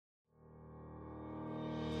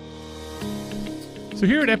So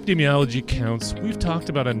here at Epidemiology Counts, we've talked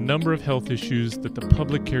about a number of health issues that the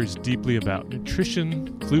public cares deeply about: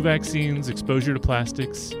 nutrition, flu vaccines, exposure to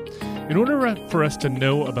plastics. In order for us to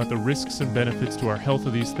know about the risks and benefits to our health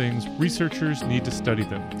of these things, researchers need to study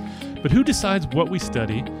them. But who decides what we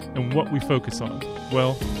study and what we focus on?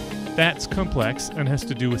 Well, that's complex and has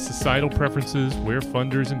to do with societal preferences, where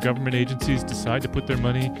funders and government agencies decide to put their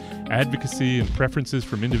money, advocacy, and preferences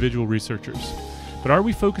from individual researchers. But are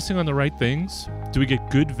we focusing on the right things? Do we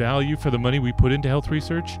get good value for the money we put into health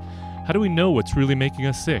research? How do we know what's really making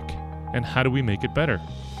us sick? And how do we make it better?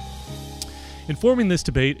 Informing this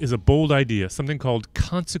debate is a bold idea, something called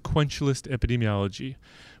consequentialist epidemiology,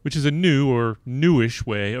 which is a new or newish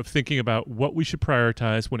way of thinking about what we should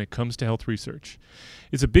prioritize when it comes to health research.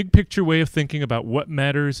 It's a big picture way of thinking about what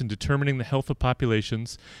matters in determining the health of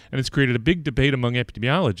populations, and it's created a big debate among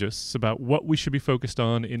epidemiologists about what we should be focused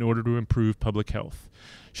on in order to improve public health.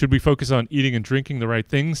 Should we focus on eating and drinking the right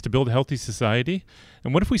things to build a healthy society?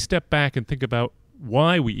 And what if we step back and think about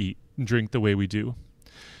why we eat and drink the way we do?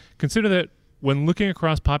 Consider that when looking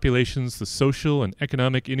across populations, the social and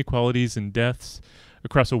economic inequalities in deaths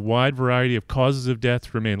across a wide variety of causes of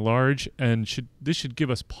death remain large, and this should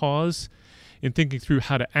give us pause in thinking through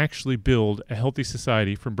how to actually build a healthy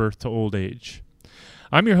society from birth to old age.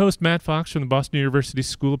 I'm your host, Matt Fox, from the Boston University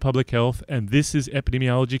School of Public Health, and this is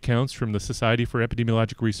Epidemiology Counts from the Society for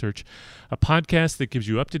Epidemiologic Research, a podcast that gives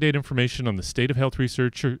you up-to-date information on the state of health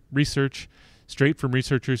research straight from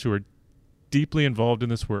researchers who are deeply involved in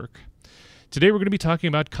this work. Today we're going to be talking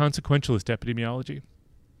about consequentialist epidemiology.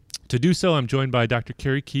 To do so, I'm joined by Dr.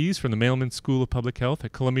 Carrie Keyes from the Mailman School of Public Health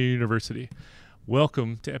at Columbia University.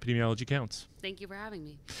 Welcome to Epidemiology Counts. Thank you for having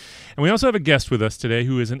me. And we also have a guest with us today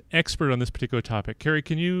who is an expert on this particular topic. Carrie,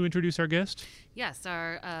 can you introduce our guest? Yes,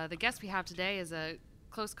 the guest we have today is a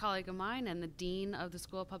close colleague of mine and the Dean of the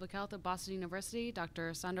School of Public Health at Boston University,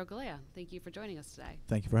 Dr. Sandro Galea. Thank you for joining us today.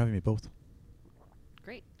 Thank you for having me both.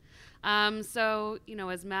 Great. So,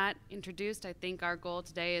 as Matt introduced, I think our goal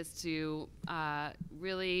today is to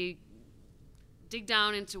really dig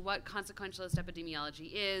down into what consequentialist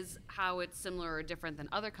epidemiology is, how it's similar or different than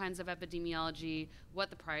other kinds of epidemiology, what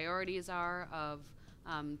the priorities are of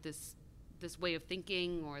this way of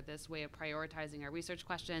thinking or this way of prioritizing our research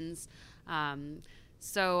questions.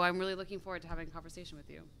 So I'm really looking forward to having a conversation with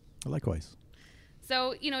you. Likewise.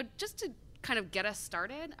 So, just to kind of get us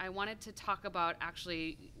started, I wanted to talk about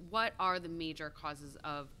actually what are the major causes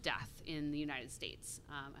of death in the United States.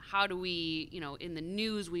 How do we, in the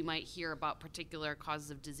news we might hear about particular causes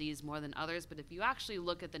of disease more than others, but if you actually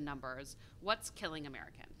look at the numbers, what's killing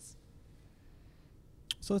Americans?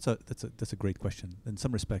 So that's a great question. In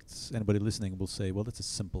some respects, anybody listening will say, well, that's a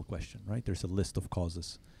simple question, right? There's a list of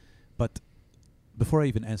causes. But before I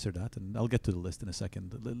even answer that, and I'll get to the list in a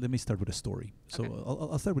second, let me start with a story. So Okay.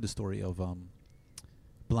 I'll start with the story of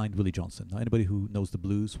Blind Willie Johnson. Now, anybody who knows the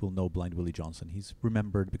blues will know Blind Willie Johnson. He's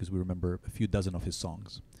remembered because we remember a few dozen of his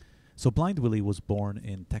songs. So Blind Willie was born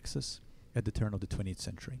in Texas at the turn of the 20th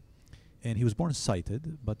century. And he was born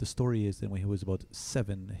sighted, but the story is that when he was about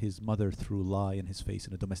 7, his mother threw lye in his face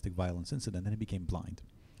in a domestic violence incident, and he became blind.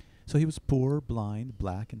 So he was poor, blind,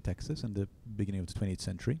 black in Texas in the beginning of the 20th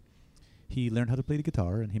century. He learned how to play the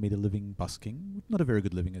guitar, and he made a living busking. Not a very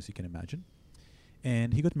good living, as you can imagine.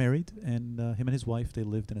 And he got married, and him and his wife, they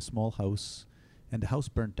lived in a small house, and the house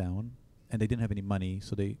burnt down, and they didn't have any money,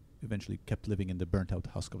 so they eventually kept living in the burnt-out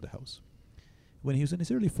husk of the house. When he was in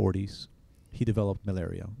his early 40s, he developed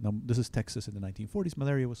malaria. Now, this is Texas in the 1940s.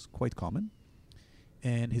 Malaria was quite common,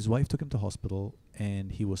 and his wife took him to hospital,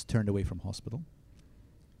 and he was turned away from hospital.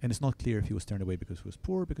 And it's not clear if he was turned away because he was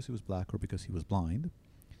poor, because he was black, or because he was blind.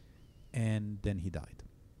 And then he died.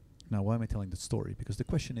 Now, why am I telling this story? Because the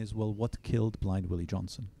question is, well, what killed Blind Willie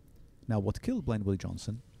Johnson? Now, what killed Blind Willie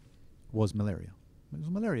Johnson was malaria. Because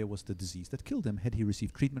malaria was the disease that killed him. Had he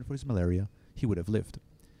received treatment for his malaria, he would have lived.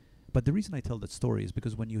 But the reason I tell that story is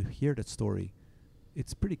because when you hear that story,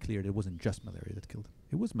 it's pretty clear that it wasn't just malaria that killed him.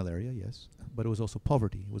 It was malaria, yes, but it was also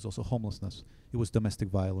poverty. It was also homelessness. It was domestic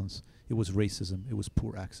violence. It was racism. It was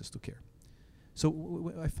poor access to care.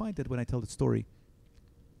 So I find that when I tell that story,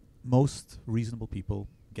 most reasonable people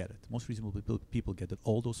get it. Most reasonable people get that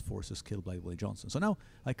all those forces killed Blind Willie Johnson. So now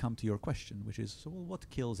I come to your question, which is, so well, what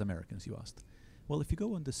kills Americans, you asked? Well, if you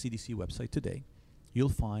go on the CDC website today, you'll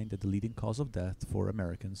find that the leading cause of death for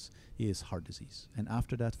Americans is heart disease, and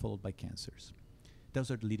after that followed by cancers.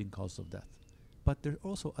 Those are the leading causes of death. But there are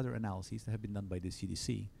also other analyses that have been done by the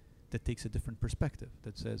CDC that takes a different perspective,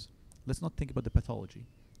 that says, let's not think about the pathology.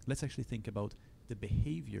 Let's actually think about the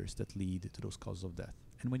behaviors that lead to those causes of death.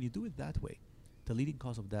 And when you do it that way, the leading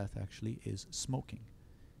cause of death actually is smoking.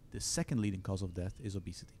 The second leading cause of death is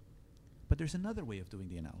obesity. But there's another way of doing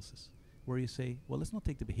the analysis where you say, well, let's not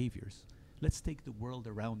take the behaviors. Let's take the world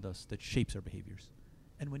around us that shapes our behaviors.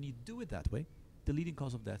 And when you do it that way, the leading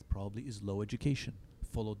cause of death probably is low education,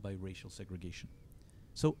 followed by racial segregation.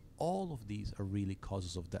 So all of these are really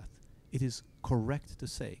causes of death. It is correct to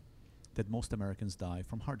say that most Americans die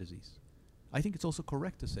from heart disease. I think it's also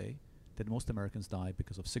correct to say that most Americans die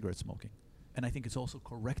because of cigarette smoking. And I think it's also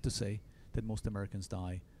correct to say that most Americans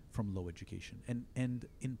die from low education. And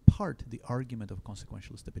in part, the argument of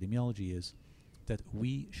consequentialist epidemiology is that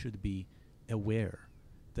we should be aware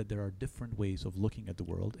that there are different ways of looking at the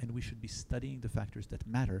world, and we should be studying the factors that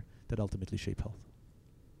matter that ultimately shape health.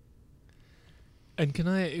 And can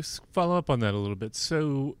I follow up on that a little bit?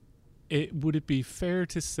 So would it be fair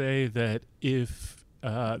to say that if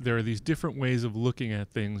there are these different ways of looking at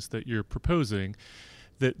things that you're proposing,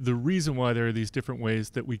 that the reason why there are these different ways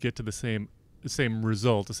that we get to the same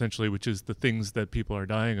result, essentially, which is the things that people are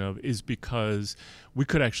dying of, is because we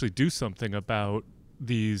could actually do something about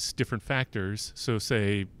these different factors? So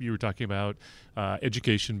say you were talking about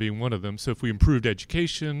education being one of them. So if we improved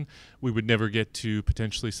education, we would never get to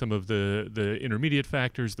potentially some of the intermediate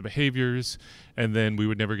factors, the behaviors, and then we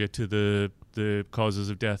would never get to the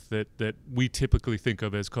causes of death that we typically think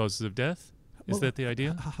of as causes of death. Is that the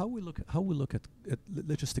idea? How we look at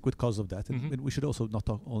let's just stick with cause of death, and we should also not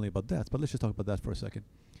talk only about death, but let's just talk about that for a second.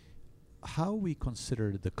 How we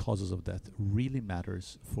consider the causes of death really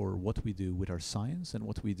matters for what we do with our science and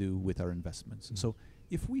what we do with our investments. Mm-hmm. So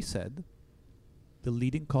if we said the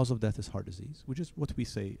leading cause of death is heart disease, which is what we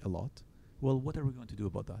say a lot, well, what are we going to do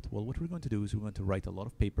about that? Well, what we're going to do is we're going to write a lot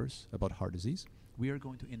of papers about heart disease. We are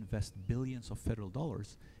going to invest billions of federal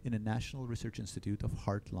dollars in a National Research Institute of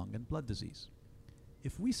Heart, Lung, and Blood Disease.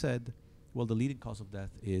 If we said, well, the leading cause of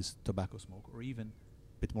death is tobacco smoke, or even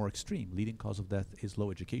a bit more extreme, leading cause of death is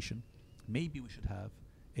low education, maybe we should have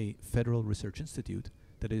a federal research institute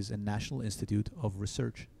that is a national institute of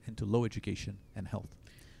research into low education and health.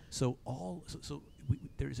 So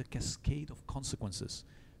there is a cascade of consequences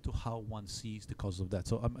to how one sees the causes of death.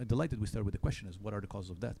 So I'm delighted we started with the question is, what are the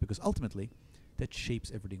causes of death? Because ultimately, that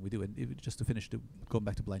shapes everything we do. And just to finish, going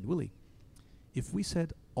back to Blind Willie, if we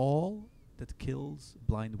said all that kills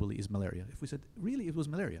Blind Willie is malaria, if we said really it was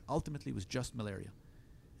malaria, ultimately it was just malaria,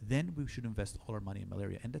 then we should invest all our money in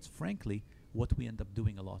malaria. And that's frankly what we end up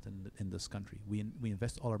doing a lot in this country. We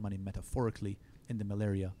invest all our money metaphorically in the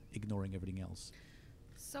malaria, ignoring everything else.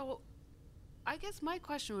 So I guess my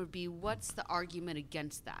question would be, what's the argument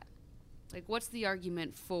against that? Like, what's the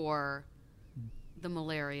argument for the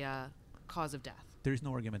malaria cause of death? There is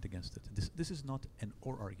no argument against it. This is not an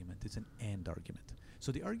or argument, it's an and argument.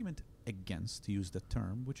 So the argument against, to use that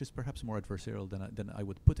term, which is perhaps more adversarial than I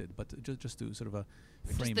would put it, but just to sort of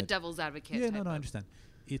frame just the it. devil's advocate. Yeah, no, I understand.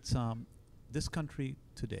 It's this country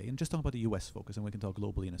today, and just talk about the U.S. focus, and we can talk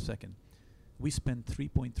globally in a second. We spend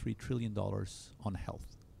 $3.3 trillion on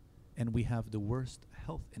health, and we have the worst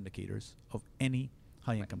health indicators of any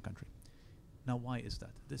high-income country. Now, why is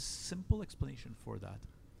that? The simple explanation for that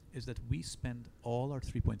is that we spend all our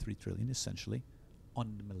 $3.3 trillion essentially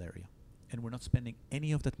on the malaria, and we're not spending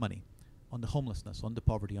any of that money on the homelessness, on the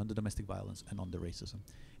poverty, on the domestic violence, and on the racism.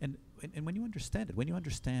 And when you understand it, when you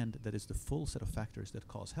understand that it's the full set of factors that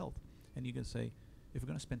cause health, and you can say, if we're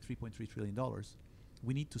going to spend $3.3 trillion,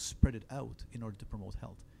 we need to spread it out in order to promote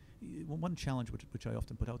health. One challenge which I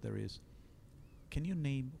often put out there is, can you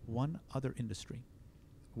name one other industry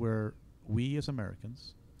where we as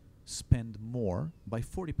Americans spend more, by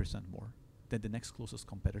 40% more, than the next closest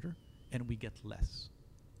competitor, and we get less?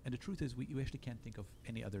 And the truth is, you actually can't think of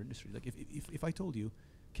any other industry. Like if I told you,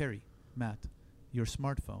 Kerry, Matt, your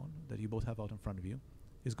smartphone that you both have out in front of you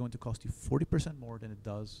is going to cost you 40% more than it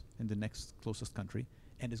does in the next closest country,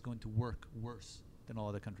 and is going to work worse than all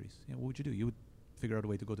other countries, what would you do? You would figure out a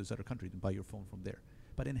way to go to this other country and buy your phone from there.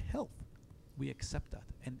 But in health, we accept that,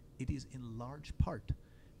 and it is in large part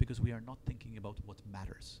because we are not thinking about what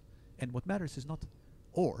matters. And what matters is not,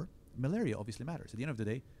 or malaria obviously matters. At the end of the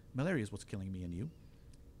day, malaria is what's killing me and you.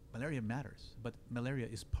 Malaria matters, but malaria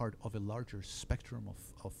is part of a larger spectrum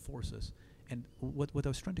of forces. And what I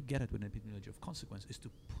was trying to get at with an epidemiology of consequence is to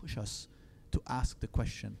push us to ask the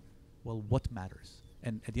question, well, what matters?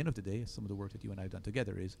 And at the end of the day, some of the work that you and I have done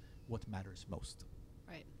together is what matters most.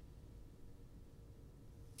 Right.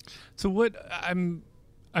 So what I'm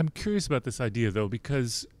curious about this idea, though,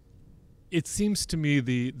 because it seems to me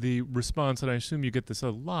the response, and I assume you get this a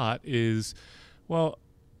lot, is, well,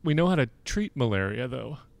 we know how to treat malaria,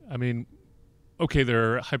 though. I mean, okay,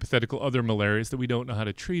 there are hypothetical other malarias that we don't know how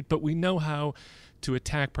to treat, but we know how to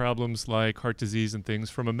attack problems like heart disease and things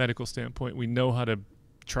from a medical standpoint. We know how to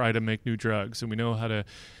try to make new drugs, and we know how to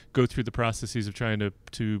go through the processes of trying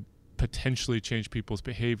to potentially change people's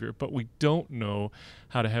behavior, but we don't know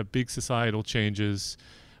how to have big societal changes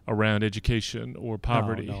around education or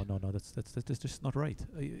poverty. No. That's just not right.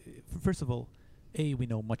 First of all, A, we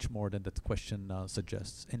know much more than that question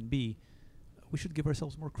suggests, and B, we should give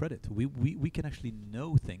ourselves more credit. We can actually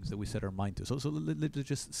know things that we set our mind to. So let's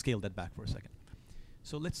just scale that back for a second.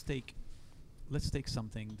 So let's take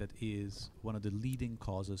something that is one of the leading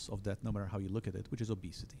causes of that, no matter how you look at it, which is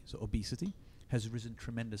obesity. So obesity has risen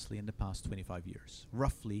tremendously in the past 25 years.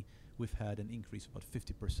 Roughly, we've had an increase of about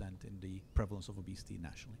 50% in the prevalence of obesity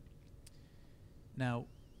nationally. Now,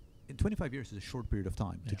 in 25 years is a short period of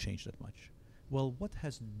time to change that much. Well, what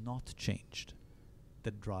has not changed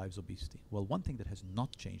that drives obesity? Well, one thing that has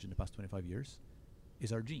not changed in the past 25 years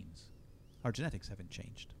is our genes. Our genetics haven't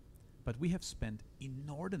changed. But we have spent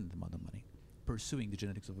inordinate amount of money pursuing the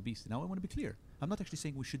genetics of obesity. Now, I want to be clear. I'm not actually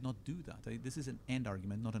saying we should not do that. This is an and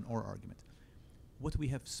argument, not an or argument. What we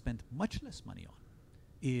have spent much less money on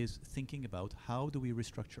is thinking about how do we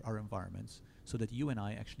restructure our environments so that you and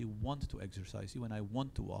I actually want to exercise, you and I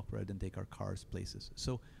want to walk rather than take our cars places.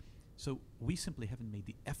 So we simply haven't made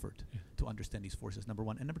the effort to understand these forces, number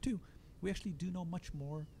one. And number two, we actually do know much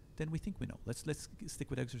more than we think we know. Let's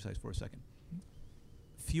stick with exercise for a second.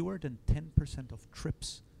 Fewer than 10% of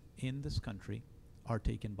trips in this country are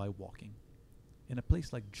taken by walking. In a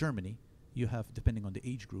place like Germany, you have, depending on the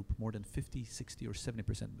age group, more than 50, 60, or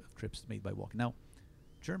 70% of trips made by walking. Now,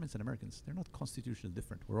 Germans and Americans, they're not constitutionally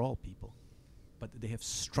different. We're all people. But they have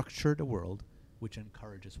structured a world which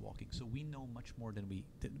encourages walking. So we know much more than we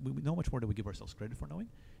know much more than we give ourselves credit for knowing.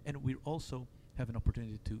 And we also have an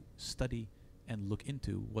opportunity to study and look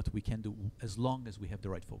into what we can do as long as we have the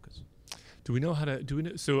right focus. Do we know how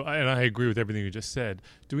to so I agree with everything you just said.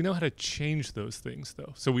 Do we know how to change those things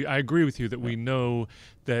though? So I agree with you that we know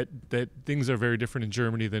that things are very different in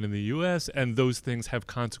Germany than in the US, and those things have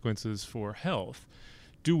consequences for health.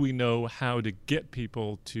 Do we know how to get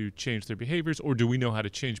people to change their behaviors, or do we know how to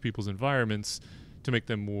change people's environments to make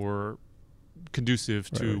them more conducive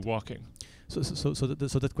to walking? So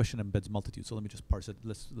that question embeds multitude. So let me just parse it.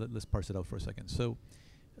 Let's parse it out for a second. So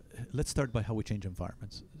let's start by how we change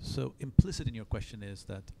environments. So implicit in your question is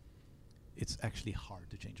that it's actually hard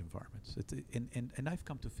to change environments. And I've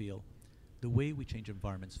come to feel the way we change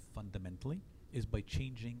environments fundamentally is by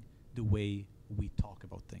changing the way we talk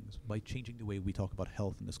about things, by changing the way we talk about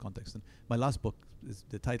health in this context. And my last book,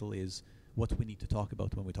 the title is What We Need to Talk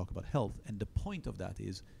About When We Talk About Health. And the point of that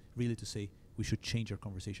is really to say we should change our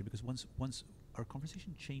conversation, because once our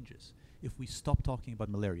conversation changes, if we stop talking about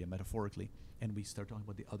malaria metaphorically and we start talking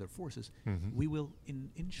about the other forces, we will,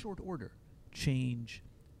 in short order, change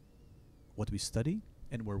what we study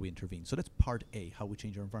and where we intervene. So that's part A, how we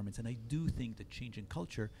change our environments. And I do think that changing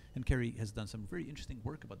culture, and Kerry has done some very interesting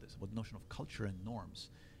work about this, about the notion of culture and norms.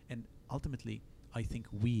 And ultimately, I think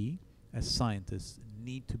we, as scientists,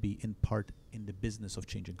 need to be in part in the business of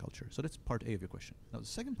changing culture. So that's part A of your question. Now, the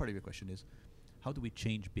second part of your question is, how do we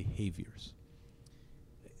change behaviors?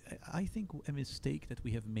 I think a mistake that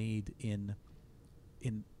we have made in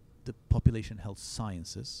the population health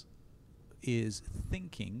sciences is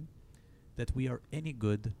thinking that we are any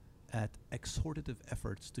good at exhortative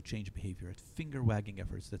efforts to change behavior, at finger-wagging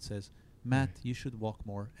efforts that says, Matt, you should walk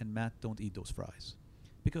more, and Matt, don't eat those fries.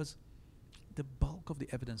 Because the bulk of the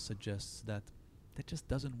evidence suggests that that just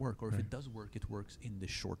doesn't work, or if it does work, it works in the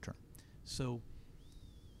short term. So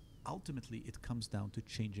ultimately, it comes down to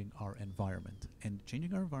changing our environment. And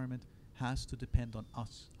changing our environment has to depend on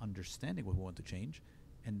us understanding what we want to change,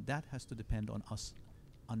 and that has to depend on us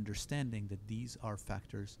understanding that these are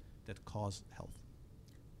factors that cause health.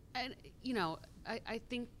 And, I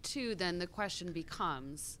think, too, then the question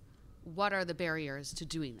becomes, what are the barriers to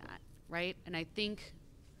doing that, right? And I think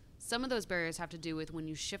some of those barriers have to do with when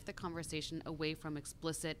you shift the conversation away from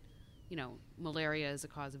explicit, malaria is a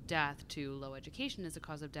cause of death to low education is a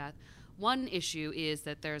cause of death. One issue is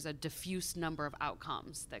that there's a diffuse number of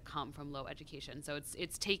outcomes that come from low education. So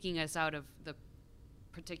it's taking us out of the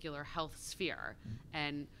particular health sphere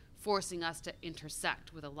and forcing us to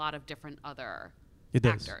intersect with a lot of different other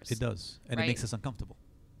actors. It does. And right? It makes us uncomfortable.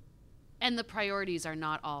 And the priorities are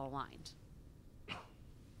not all aligned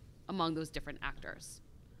among those different actors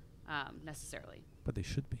necessarily. But they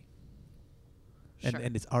should be. Sure.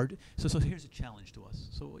 And it's art. So here's a challenge to us.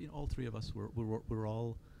 So all three of us, we're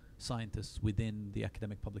all scientists within the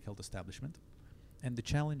academic public health establishment. And the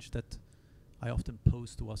challenge that I often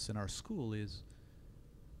pose to us in our school is,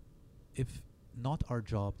 if not our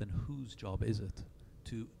job, then whose job is it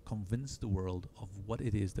to convince the world of what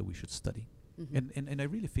it is that we should study? And I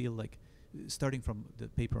really feel like starting from the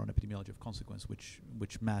paper on epidemiology of consequence,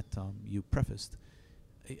 which Matt, you prefaced,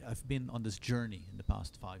 I've been on this journey in the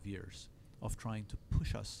past 5 years of trying to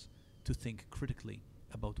push us to think critically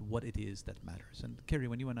about what it is that matters. And Kerry,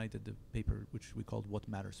 when you and I did the paper, which we called What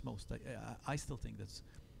Matters Most, I still think that's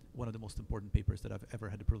one of the most important papers that I've ever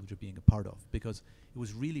had the privilege of being a part of, because it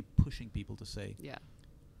was really pushing people to say,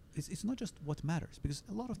 it's not just what matters, because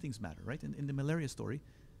a lot of things matter, right? In the malaria story,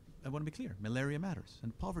 I want to be clear, malaria matters,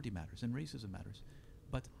 and poverty matters, and racism matters.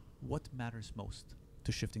 But what matters most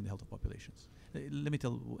to shifting the health of populations? Let me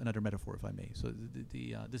tell another metaphor, if I may. So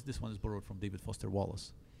this one is borrowed from David Foster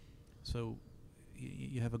Wallace. So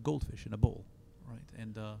you have a goldfish in a bowl, right?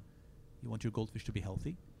 And you want your goldfish to be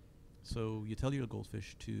healthy. So you tell your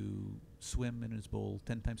goldfish to swim in its bowl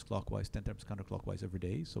 10 times clockwise, 10 times counterclockwise every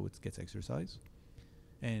day, so it gets exercise.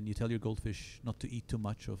 And you tell your goldfish not to eat too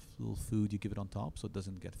much of little food you give it on top, so it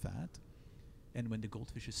doesn't get fat. And when the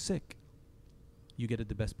goldfish is sick, you get it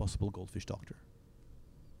the best possible goldfish doctor.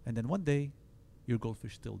 And then one day, your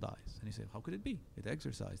goldfish still dies. And you say, how could it be? It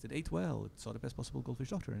exercised, it ate well, it saw the best possible goldfish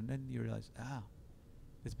doctor. And then you realize,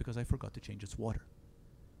 it's because I forgot to change its water.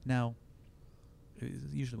 Now,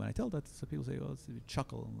 usually when I tell that, so people say, well,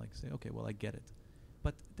 chuckle and like say, okay, well, I get it.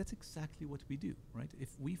 But that's exactly what we do, right? If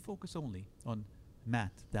we focus only on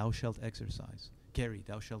Matt, thou shalt exercise. Kerry,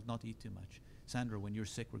 thou shalt not eat too much. Sandra, when you're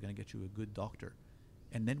sick, we're going to get you a good doctor.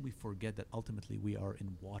 And then we forget that ultimately we are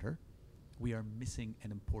in water. We are missing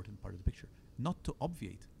an important part of the picture. Not to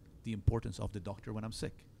obviate the importance of the doctor when I'm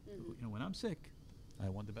sick. Mm-hmm. When I'm sick, I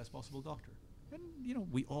want the best possible doctor. And,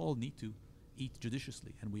 we all need to eat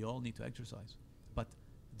judiciously and we all need to exercise. But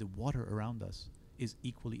the water around us is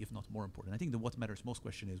equally, if not more important. I think the what matters most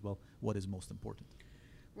question is, well, what is most important?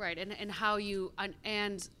 Right, and how you,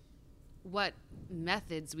 and what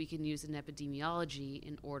methods we can use in epidemiology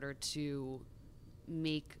in order to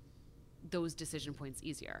make those decision points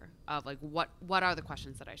easier of like what are the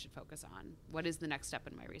questions that I should focus on? What is the next step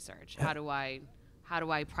in my research? How do I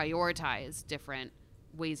prioritize different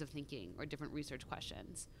ways of thinking or different research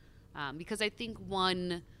questions? Because I think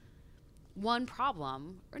one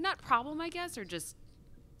problem, or not problem, I guess, or just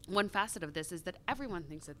one facet of this is that everyone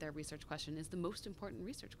thinks that their research question is the most important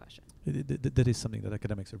research question. That is something that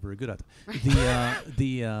academics are very good at.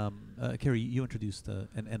 Kerry, you introduced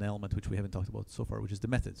an element which we haven't talked about so far, which is the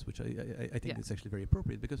methods, which I think is actually very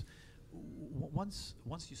appropriate, because once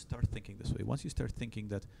you start thinking this way, once you start thinking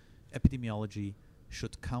that epidemiology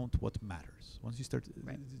should count what matters, once you start to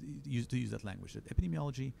use that language, that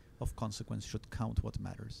epidemiology of consequence should count what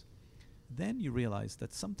matters, then you realize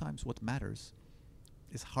that sometimes what matters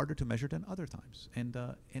is harder to measure than other times. And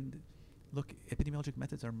look, epidemiologic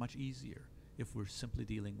methods are much easier if we're simply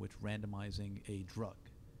dealing with randomizing a drug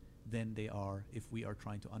than they are if we are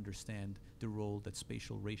trying to understand the role that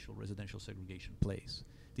spatial, racial, residential segregation plays.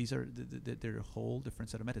 These are they're a whole different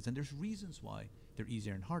set of methods. And there's reasons why they're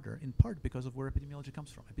easier and harder, in part because of where epidemiology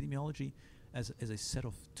comes from. Epidemiology as a set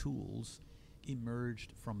of tools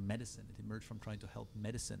emerged from medicine. It emerged from trying to help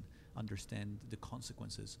medicine understand the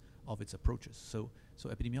consequences of its approaches. So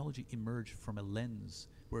epidemiology emerged from a lens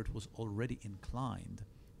where it was already inclined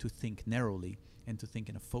to think narrowly and to think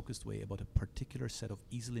in a focused way about a particular set of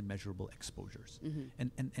easily measurable exposures. Mm-hmm.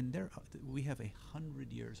 And there we have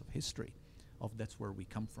 100 years of history of that's where we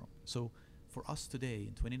come from. So for us today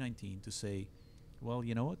in 2019 to say, well,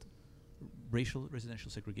 you know what, racial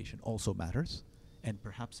residential segregation also matters, and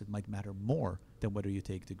perhaps it might matter more than whether you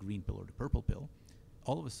take the green pill or the purple pill,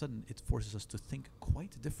 all of a sudden it forces us to think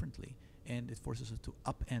quite differently, and it forces us to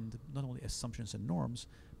upend not only assumptions and norms,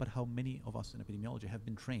 but how many of us in epidemiology have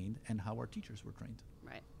been trained and how our teachers were trained.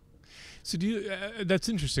 Right. So that's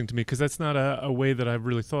interesting to me, because that's not a way that I've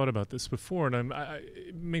really thought about this before, and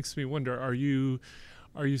it makes me wonder, are you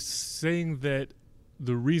saying that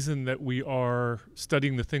the reason that we are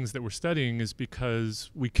studying the things that we're studying is because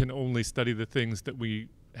we can only study the things that we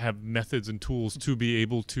have methods and tools to be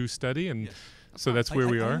able to study, and yes. So that's where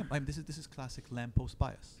we are? This is classic lamppost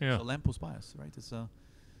bias. Yeah. So lamppost bias, right? It's the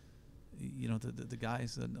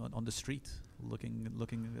guys on the street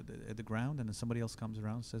looking at the ground, and then somebody else comes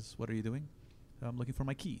around and says, what are you doing? I'm looking for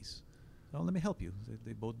my keys. Well, let me help you.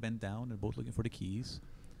 They both bend down and both looking for the keys.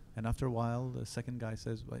 And after a while, the second guy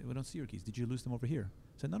says, well, we don't see your keys. Did you lose them over here?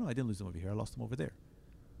 I said, no, I didn't lose them over here. I lost them over there.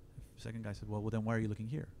 The second guy said, well, then why are you looking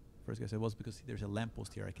here? First guy said, well, it's because there's a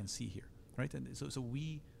lamppost here I can see here, right? And so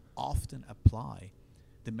we often apply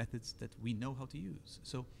the methods that we know how to use.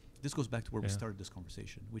 So this goes back to where we started this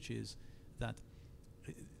conversation, which is that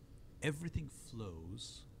everything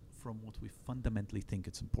flows from what we fundamentally think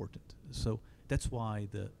it's important. So that's why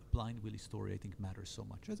the Blind Willie story, I think, matters so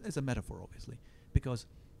much, as a metaphor, obviously, because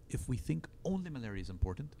if we think only malaria is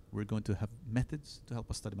important, we're going to have methods to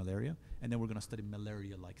help us study malaria, and then we're going to study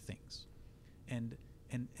malaria-like things. And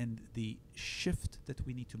the shift that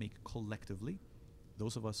we need to make collectively,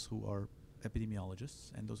 those of us who are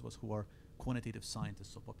epidemiologists and those of us who are quantitative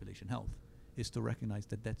scientists of population health, is to recognize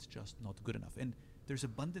that that's just not good enough. And there's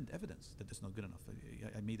abundant evidence that it's not good enough.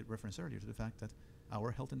 I made a reference earlier to the fact that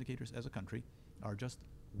our health indicators as a country are just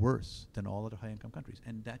worse than all other high-income countries,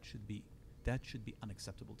 and that should be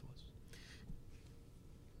unacceptable to us.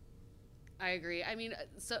 I agree. I mean,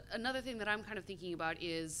 so another thing that I'm kind of thinking about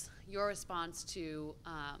is your response to,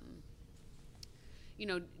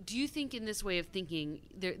 do you think in this way of thinking,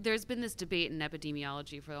 there's been this debate in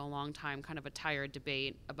epidemiology for a long time, kind of a tired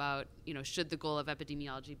debate about, should the goal of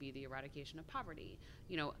epidemiology be the eradication of poverty?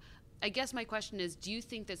 I guess my question is, do you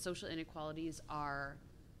think that social inequalities are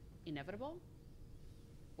inevitable?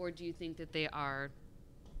 Or do you think that they are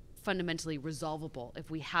fundamentally resolvable if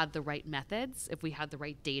we had the right methods, if we had the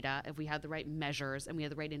right data, if we had the right measures, and we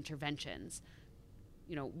had the right interventions?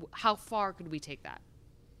 How far could we take that?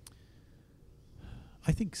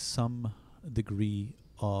 I think some degree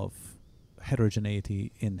of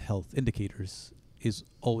heterogeneity in health indicators is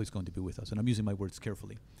always going to be with us. And I'm using my words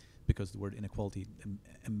carefully because the word inequality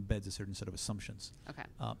embeds a certain set of assumptions. Okay.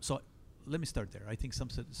 So let me start there. I think some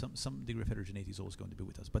degree of heterogeneity is always going to be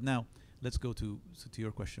with us. But now let's go to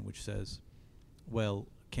your question, which says, well,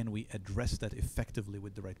 can we address that effectively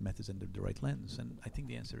with the right methods and the right lens? And I think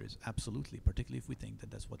the answer is absolutely, particularly if we think that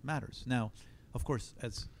that's what matters. Now, of course,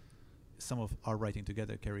 as some of our writing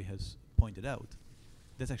together, Kerry has pointed out,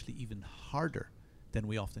 that's actually even harder than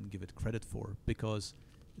we often give it credit for, because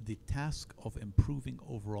the task of improving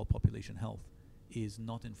overall population health is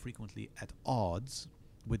not infrequently at odds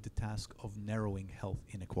with the task of narrowing health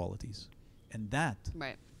inequalities. And that,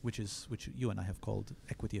 right, which you and I have called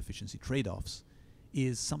equity efficiency trade-offs,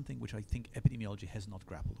 is something which I think epidemiology has not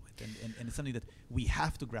grappled with. And it's something that we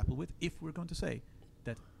have to grapple with if we're going to say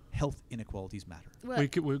that health inequalities matter.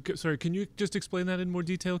 Sorry, can you just explain that in more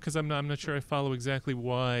detail? Because I'm not sure I follow exactly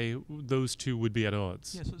why those two would be at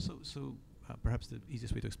odds. Yeah, so perhaps the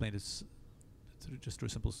easiest way to explain it is just through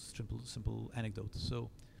a simple anecdote. So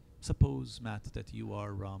suppose, Matt, that you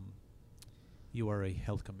are a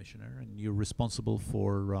health commissioner and you're responsible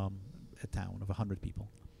for a town of 100 people.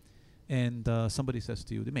 And somebody says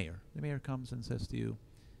to you, the mayor comes and says to you,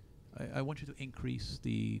 I want you to increase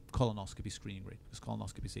the colonoscopy screening rate, because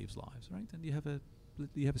colonoscopy saves lives, right? And you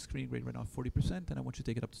have a screening rate right now of 40%, and I want you to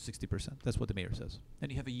take it up to 60%. That's what the mayor says. And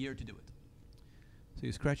you have a year to do it. So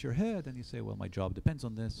you scratch your head and you say, well, my job depends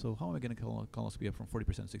on this, so how am I going to colonoscopy up from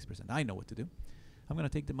 40% to 60%? I know what to do. I'm going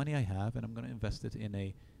to take the money I have and I'm going to invest it in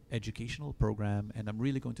a educational program, and I'm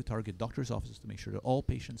really going to target doctors' offices to make sure that all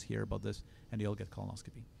patients hear about this and they all get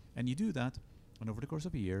colonoscopy. And you do that, and over the course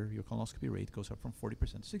of a year, your colonoscopy rate goes up from 40%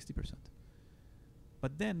 to 60%.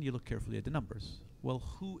 But then you look carefully at the numbers. Well,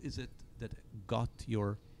 who is it that got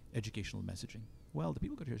your educational messaging? Well, the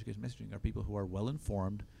people who got your educational messaging are people who are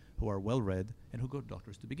well-informed, who are well-read, and who go to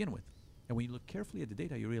doctors to begin with. And when you look carefully at the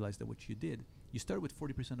data, you realize that what you did, you started with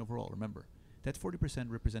 40% overall, remember. That 40%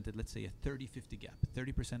 represented, let's say, a 30-50 gap.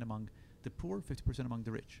 30% among the poor, 50% among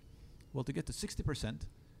the rich. Well, to get to 60%,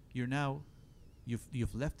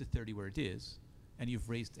 you've left the 30 where it is, and you've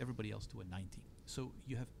raised everybody else to a 90. So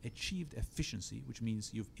you have achieved efficiency, which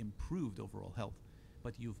means you've improved overall health,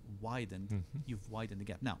 but you've widened the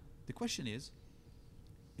gap. Now, the question is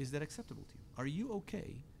that acceptable to you? Are you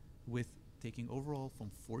okay with taking overall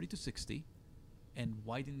from 40 to 60 and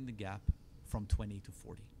widening the gap from 20 to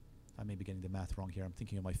 40? I may be getting the math wrong here. I'm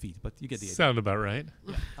thinking on my feet, but you get the idea. Sound about right.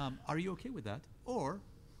 Yeah. Are you okay with that? Or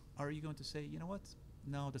are you going to say, you know what?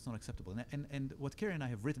 No, that's not acceptable. And what Kerry and I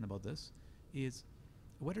have written about this is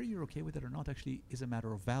whether you're okay with it or not actually is a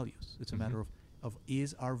matter of values. It's a matter of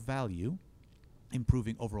is our value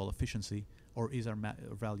improving overall efficiency, or is our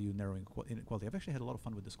value narrowing inequality? I've actually had a lot of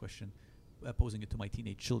fun with this question, posing it to my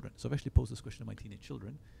teenage children. So I've actually posed this question to my teenage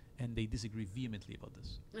children, and they disagree vehemently about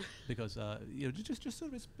this because just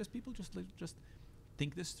sort of as people just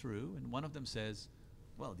think this through. And one of them says,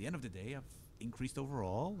 well, at the end of the day, I've increased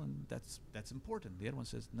overall, and that's important. The other one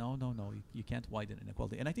says, no, you can't widen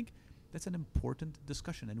inequality. And I think that's an important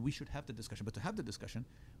discussion, and we should have the discussion. But to have the discussion,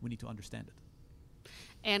 we need to understand it.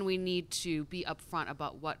 And we need to be upfront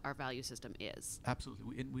about what our value system is.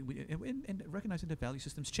 Absolutely. And recognizing that value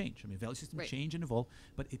systems change. I mean, value systems change and evolve,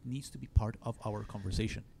 but it needs to be part of our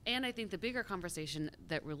conversation. And I think the bigger conversation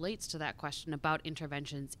that relates to that question about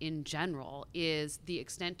interventions in general is the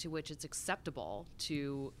extent to which it's acceptable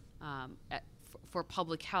to for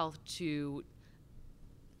public health to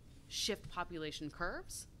shift population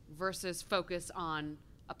curves versus focus on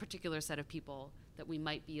a particular set of people that we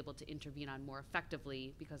might be able to intervene on more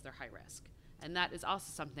effectively because they're high risk. And that is also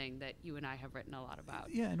something that you and I have written a lot about.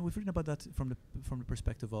 Yeah, and we've written about that from the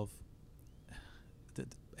perspective of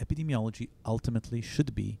that epidemiology ultimately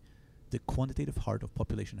should be the quantitative heart of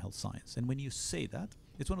population health science. And when you say that,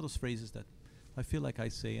 it's one of those phrases that I feel like I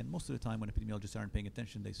say, and most of the time when epidemiologists aren't paying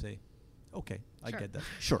attention, they say, okay, I Sure. get that,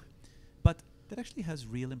 sure. But that actually has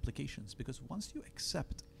real implications, because once you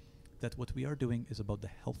accept that what we are doing is about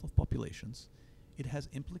the health of populations, it has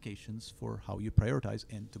implications for how you prioritize,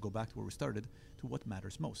 and to go back to where we started, to what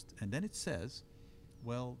matters most. And then it says,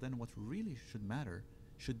 well, then what really should matter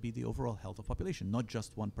should be the overall health of population, not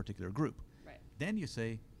just one particular group. Right. Then you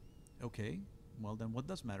say, okay, well then what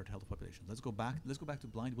does matter to health of population? Let's go back to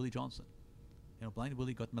Blind Willie Johnson. You know, Blind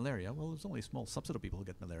Willie got malaria. Well, there's only a small subset of people who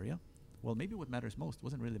get malaria. Well, maybe what matters most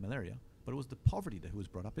wasn't really malaria, but it was the poverty that he was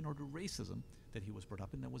brought up in, or the racism that he was brought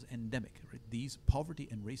up in, that was endemic. Right? These poverty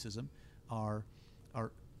and racism are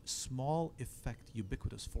small effect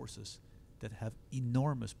ubiquitous forces that have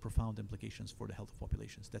enormous, profound implications for the health of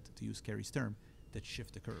populations, that, to use Carrie's term, that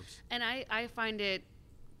shift the curves. And I find it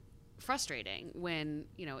frustrating when,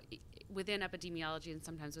 within epidemiology and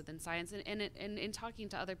sometimes within science, and in talking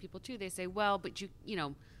to other people too, they say, well, but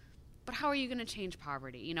but how are you going to change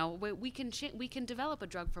poverty? We can develop a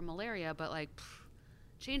drug for malaria, but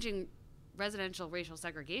changing residential racial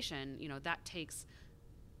segregation, that takes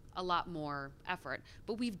a lot more effort.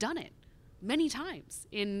 But we've done it many times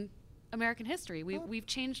in American history. We've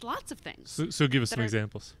changed lots of things. So give us some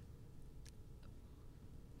examples.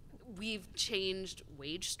 We've changed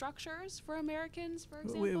wage structures for Americans, for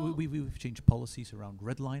example. We've changed policies around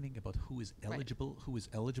redlining, about who is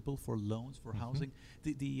eligible for loans for housing.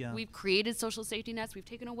 We've created social safety nets. We've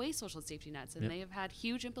taken away social safety nets, and they have had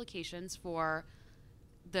huge implications for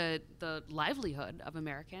the livelihood of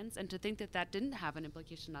Americans. And to think that didn't have an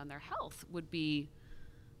implication on their health would be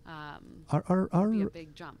a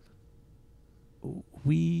big jump.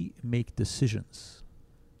 We make decisions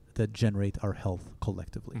that generate our health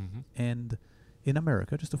collectively. Mm-hmm. And in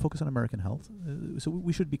America, just to focus on American health, so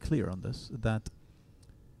we should be clear on this, that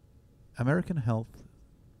American health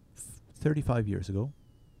 35 years ago,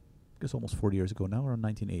 I guess almost 40 years ago now, around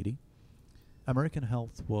 1980, American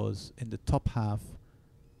health was in the top half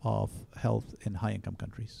of health in high-income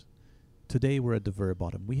countries. Today, we're at the very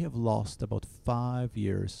bottom. We have lost about 5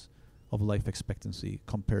 years of life expectancy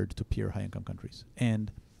compared to peer high-income countries.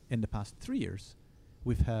 And in the past 3 years,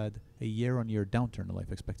 we've had a year-on-year downturn in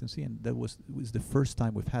life expectancy, and that was the first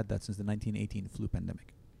time we've had that since the 1918 flu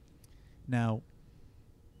pandemic. Now,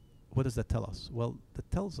 what does that tell us? Well, that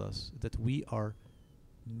tells us that we are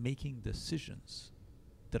making decisions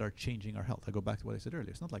that are changing our health. I go back to what I said earlier.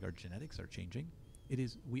 It's not like our genetics are changing. It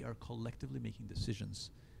is we are collectively making decisions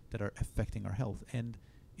that are affecting our health. And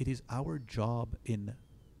it is our job in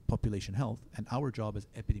population health, and our job as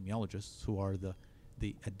epidemiologists, who are at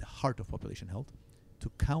the heart of population health, to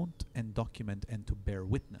count and document and to bear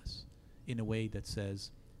witness in a way that says,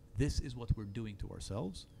 this is what we're doing to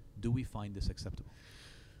ourselves. Do we find this acceptable?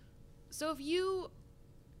 So if you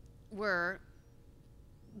were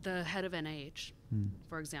the head of NIH,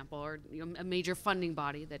 for example, or a major funding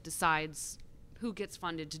body that decides who gets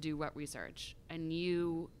funded to do what research, and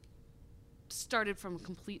you started from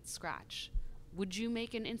complete scratch, would you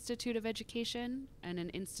make an institute of education and an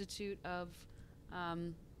institute of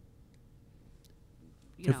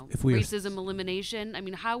racism elimination? I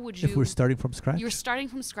mean, how would you? If we're starting from scratch? You're starting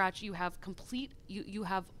from scratch. You have you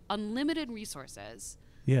have unlimited resources.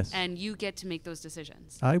 Yes. And you get to make those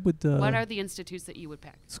decisions. I would. What are the institutes that you would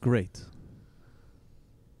pick? It's great.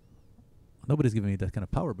 Nobody's given me that kind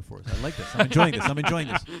of power before, so I like this. I'm enjoying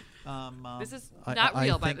this. This is not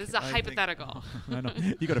real, but this is a hypothetical. I know.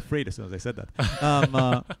 You got afraid as soon as I said that.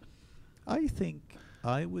 I think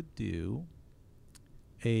I would do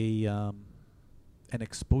an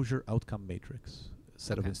exposure outcome matrix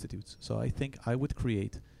set of institutes. So I think I would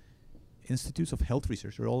create institutes of health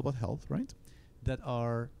research. They're all about health, right? That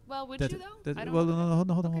are would you though?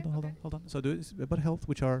 Hold on. So it's about health,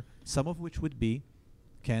 which are some of which would be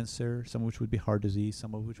cancer, some of which would be heart disease,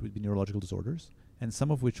 some of which would be neurological disorders, and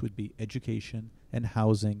some of which would be education and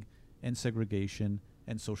housing and segregation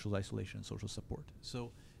and social isolation and social support.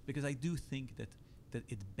 So because I do think that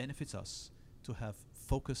it benefits us to have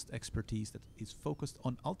focused expertise that is focused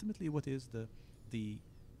on ultimately what is the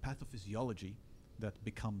pathophysiology that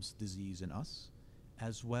becomes disease in us,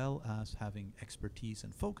 as well as having expertise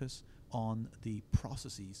and focus on the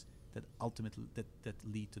processes that ultimately that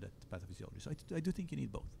lead to that pathophysiology. So I do think you need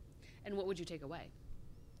both. And what would you take away?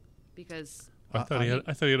 Because I thought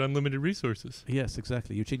he had unlimited resources. Yes,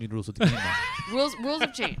 exactly. You're changing the rules of the game now. Rules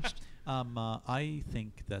have changed. I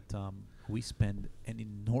think that we spend an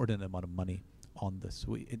inordinate amount of money on this.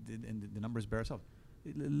 And the numbers bear us out.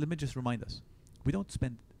 Let me just remind us. We don't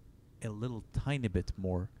spend a little tiny bit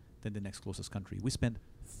more than the next closest country. We spend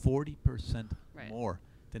 40% more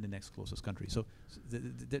than the next closest country. So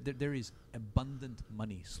there is abundant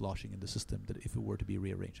money sloshing in the system that if it were to be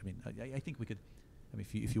rearranged. I mean, I think we could. I mean,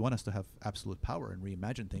 if you want us to have absolute power and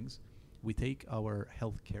reimagine things, we take our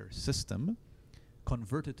healthcare system,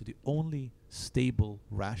 convert it to the only stable,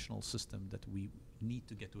 rational system that we need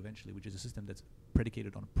to get to eventually, which is a system that's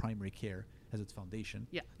predicated on primary care as its foundation.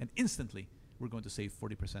 Yeah. And instantly, we're going to save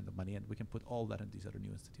 40% of money, and we can put all that in these other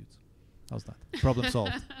new institutes. How's that? Problem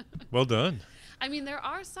solved. Well done. I mean, there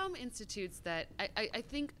are some institutes that I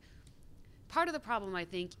think part of the problem, I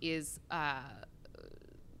think, is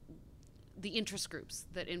the interest groups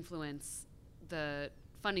that influence the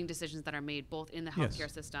funding decisions that are made both in the healthcare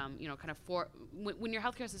system, you know, kind of when your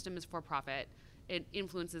healthcare system is for profit, it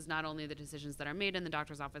influences not only the decisions that are made in the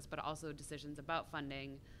doctor's office, but also decisions about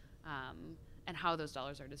funding and how those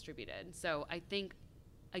dollars are distributed. So I think,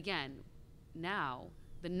 again, now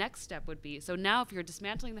the next step would be, so now if you're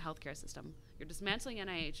dismantling the healthcare system, you're dismantling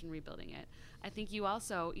NIH and rebuilding it, I think you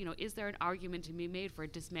also, you know, is there an argument to be made for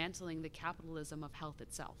dismantling the capitalism of health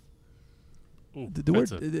itself? Ooh, the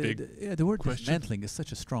word question. dismantling is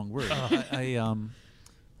such a strong word. I've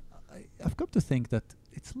come to think that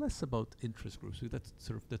it's less about interest groups.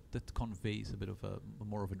 That conveys a bit of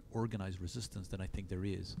more of an organized resistance than I think there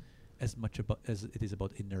is, as much as it is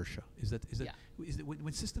about inertia. Is that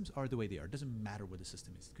when systems are the way they are, it doesn't matter what the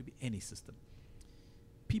system is. It could be any system.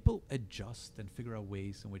 People adjust and figure out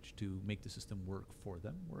ways in which to make the system work for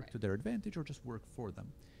them, to their advantage, or just work for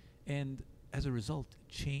them. And as a result,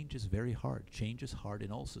 change is very hard. Change is hard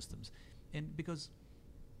in all systems. And because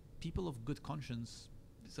people of good conscience,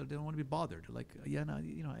 so they don't want to be bothered. Like,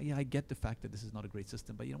 I get the fact that this is not a great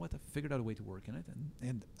system, but you know what? I figured out a way to work in it,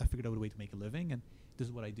 and I figured out a way to make a living, and this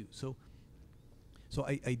is what I do. So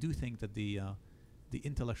I do think that the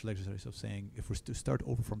intellectual exercise of saying, if we're to start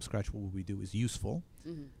over from scratch, what would we do is useful.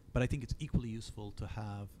 Mm-hmm. But I think it's equally useful to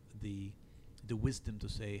have the wisdom to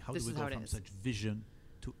say, how do we go from such vision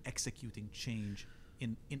to executing change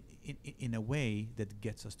in a way that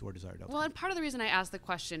gets us to our desired outcome. Well, and part of the reason I asked the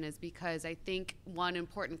question is because I think one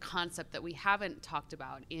important concept that we haven't talked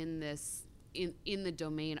about in this in the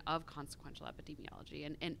domain of consequential epidemiology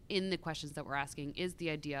and in the questions that we're asking is the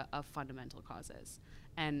idea of fundamental causes.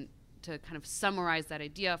 And to kind of summarize that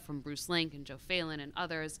idea from Bruce Link and Joe Phelan and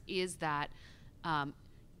others is that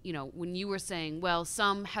when you were saying, well,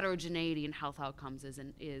 some heterogeneity in health outcomes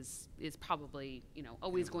is probably,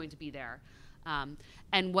 always going to be there.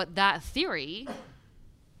 And what that theory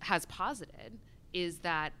has posited is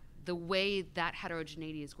that the way that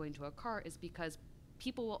heterogeneity is going to occur is because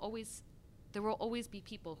there will always be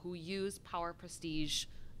people who use power, prestige,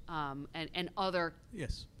 and other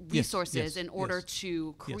resources in order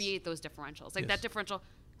to create those differentials. Like that differential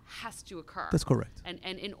has to occur. That's correct. And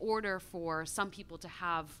in order for some people to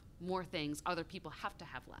have more things, other people have to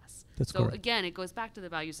have less. That's so correct. Again, it goes back to the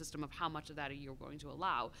value system of how much of that you're going to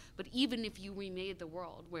allow. But even if you remade the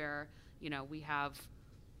world where, we have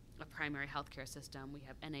a primary healthcare system, we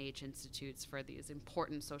have NIH institutes for these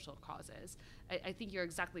important social causes, I think you're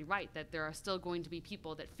exactly right that there are still going to be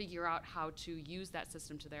people that figure out how to use that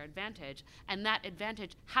system to their advantage, and that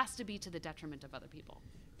advantage has to be to the detriment of other people.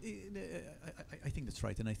 I think that's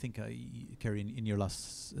right, and I think, Carrie, in your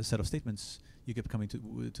last set of statements, you kept coming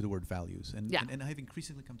to the word values, and I've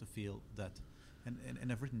increasingly come to feel that,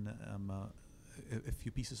 and I've written a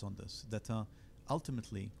few pieces on this, that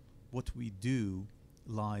ultimately what we do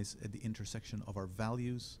lies at the intersection of our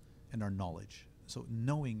values and our knowledge. So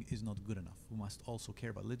knowing is not good enough. We must also care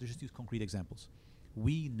about it. Let's just use concrete examples.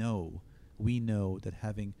 We know that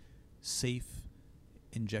having safe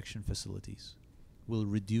injection facilities will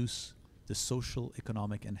reduce the social,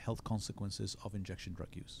 economic, and health consequences of injection drug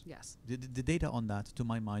use. Yes. The data on that, to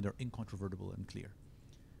my mind, are incontrovertible and clear.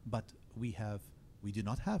 But we do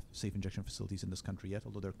not have safe injection facilities in this country yet,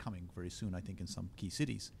 although they're coming very soon, I think, in some key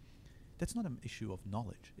cities. That's not an issue of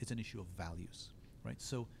knowledge. It's an issue of values, right?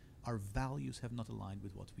 So our values have not aligned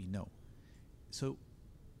with what we know. So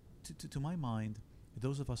to my mind,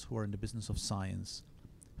 those of us who are in the business of science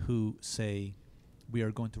who say we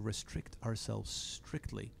are going to restrict ourselves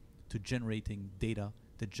strictly to generating data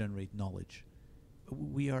that generate knowledge,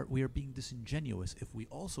 we are being disingenuous if we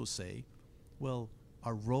also say, well,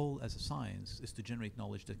 our role as a science is to generate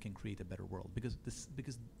knowledge that can create a better world, because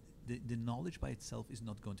the knowledge by itself is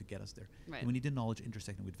not going to get us there. Right. We need the knowledge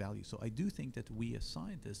intersecting with value. So I do think that we as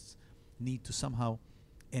scientists need to somehow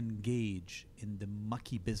engage in the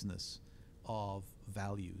mucky business of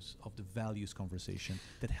values, of the values conversation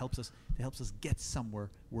that helps us get somewhere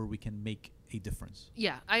where we can make a difference.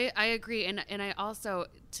 Yeah, I agree. And I also,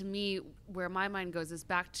 to me, where my mind goes is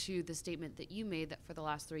back to the statement that you made that for the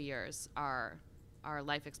last 3 years, our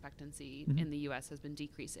life expectancy in the U.S. has been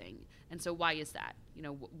decreasing. And so why is that? You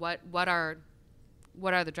know, what are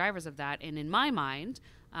the drivers of that? And in my mind,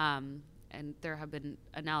 and there have been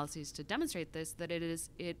analyses to demonstrate this, that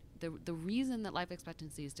the reason that life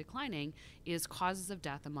expectancy is declining is causes of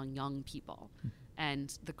death among young people.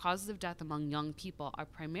 And the causes of death among young people are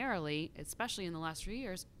primarily, especially in the last 3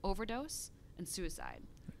 years, overdose and suicide.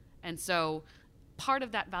 And so part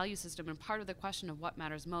of that value system and part of the question of what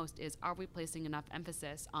matters most is, are we placing enough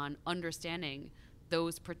emphasis on understanding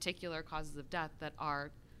those particular causes of death that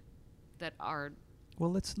are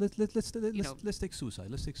well, let's take suicide.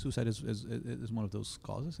 Let's take suicide as one of those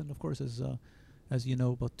causes, and of course, as you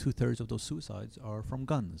know, about 2/3 of those suicides are from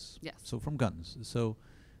guns. Yes. So from guns. So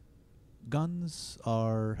guns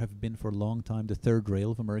have been for a long time the third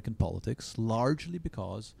rail of American politics, largely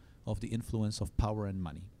because of the influence of power and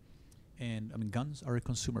money. And I mean, guns are a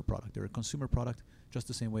consumer product. They're a consumer product just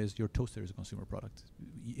the same way as your toaster is a consumer product.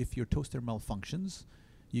 If your toaster malfunctions,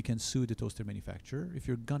 you can sue the toaster manufacturer. If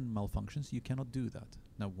your gun malfunctions, you cannot do that.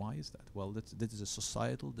 Now, why is that? Well, that is a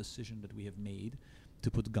societal decision that we have made to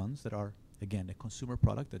put guns that are, again, a consumer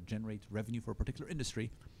product that generate revenue for a particular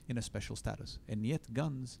industry in a special status. And yet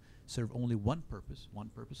guns serve only one purpose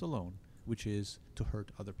alone, which is to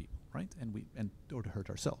hurt other people, right? Or to hurt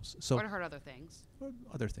ourselves. So or to hurt other things. or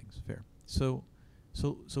other things, fair. So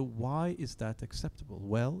why is that acceptable?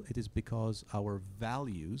 Well, it is because our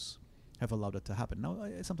values have allowed it to happen. Now,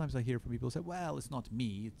 sometimes I hear from people say, "Well, it's not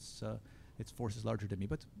me; it's forces larger than me."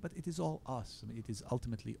 But it is all us. I mean, it is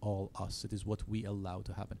ultimately all us. It is what we allow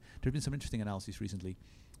to happen. There have been some interesting analyses recently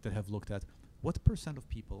that have looked at what % of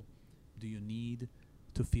people do you need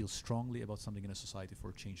to feel strongly about something in a society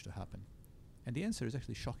for change to happen. And the answer is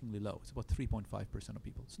actually shockingly low. It's about 3.5% of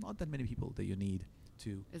people. It's not that many people that you need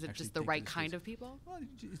to. Is it actually just the take right this kind risk. of people? Well,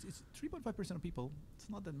 it's 3.5% of people. It's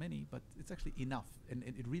not that many, but it's actually enough. And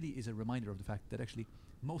it really is a reminder of the fact that actually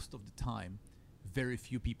most of the time, very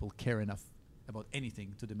few people care enough about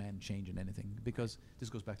anything to demand change in anything. Because this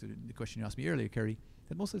goes back to the question you asked me earlier, Kerry,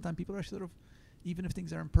 that most of the time people are actually sort of, even if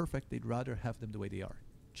things are imperfect, they'd rather have them the way they are.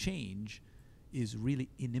 Change is really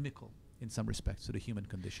inimical in some respects to the human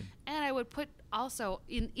condition. And I would put also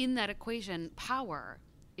in that equation, power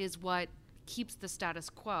is what keeps the status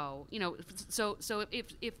quo. You know, so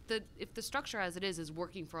if the structure as it is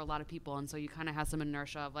working for a lot of people, and so you kind of have some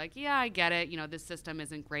inertia of like, yeah, I get it. You know, this system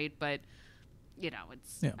isn't great, but you know,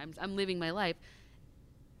 I'm living my life.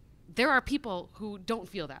 There are people who don't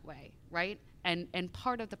feel that way, right? And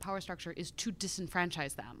part of the power structure is to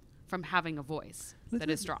disenfranchise them from having a voice that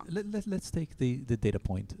is strong. Let's take the data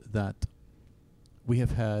point that we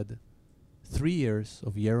have had 3 years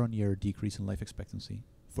of year-on-year decrease in life expectancy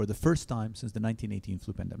for the first time since the 1918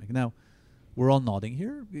 flu pandemic. Now, we're all nodding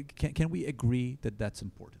here. Can we agree that that's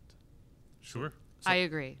important? Sure. I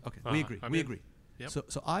agree. Okay, we agree. We agree. Yep.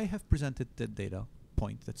 So I have presented that data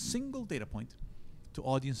point, that single data point, to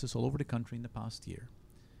audiences all over the country in the past year.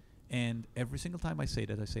 And every single time I say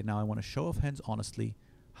that, I say, now I want to show of hands honestly,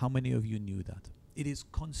 how many of you knew that? It is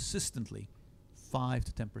consistently 5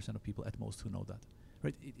 to 10% of people at most who know that.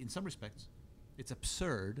 Right? In some respects, it's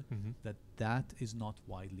absurd that is not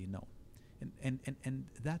widely known. And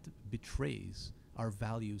that betrays our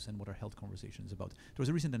values and what our health conversation is about. There was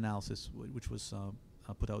a recent analysis which was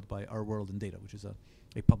put out by Our World in Data, which is a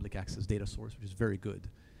public access data source, which is very good.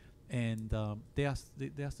 And they asked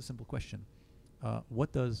a simple question.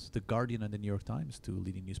 What does The Guardian and The New York Times, two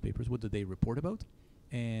leading newspapers, what do they report about?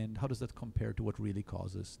 And how does that compare to what really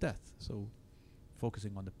causes death? So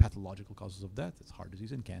focusing on the pathological causes of death, it's heart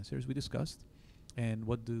disease and cancer, as we discussed. And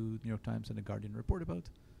what do New York Times and The Guardian report about?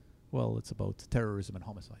 Well, it's about terrorism and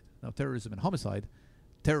homicide. Now, terrorism and homicide,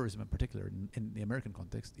 terrorism in particular, in the American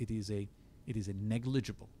context, it is a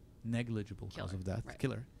negligible cause of death, right.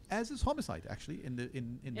 killer, as is homicide actually in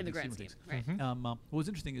the grand scheme, right? What was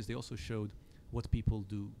interesting is they also showed what people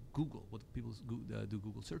do Google, what people do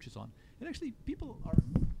Google searches on, and actually people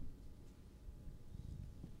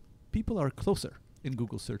are closer in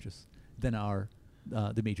Google searches than are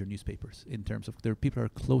the major newspapers in terms of their people are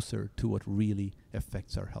closer to what really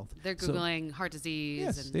affects our health. They're So- Googling heart disease.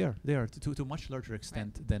 Yes, and they are. They are to a much larger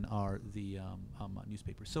extent than are the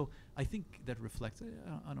newspapers. So I think that reflects.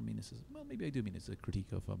 I don't mean this as well. Maybe I do mean it's a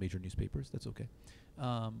critique of major newspapers. That's okay.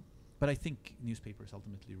 But I think newspapers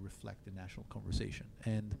ultimately reflect the national conversation,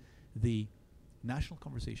 and the national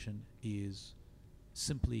conversation is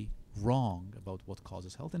simply wrong about what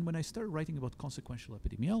causes health. And when I started writing about consequential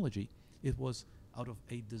epidemiology, it was out of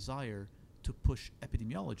a desire to push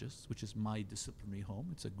epidemiologists, which is my disciplinary home.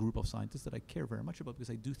 It's a group of scientists that I care very much about because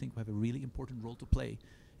I do think we have a really important role to play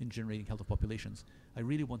in generating health of populations. I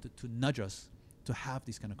really wanted to nudge us to have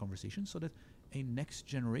these kind of conversations so that a next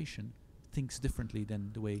generation thinks differently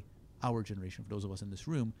than the way our generation, for those of us in this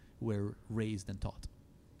room, were raised and taught.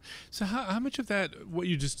 So how much of that, what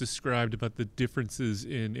you just described about the differences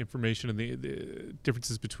in information and the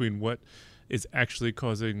differences between what is actually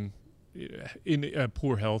causing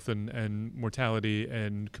poor health and mortality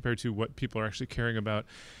and compared to what people are actually caring about,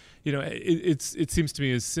 it seems to me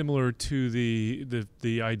is similar to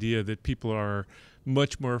the idea that people are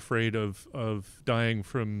much more afraid of dying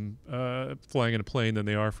from flying in a plane than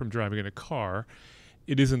they are from driving in a car.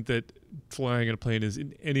 It isn't that flying in a plane is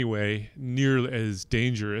in any way nearly as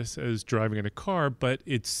dangerous as driving in a car, but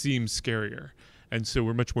it seems scarier. And so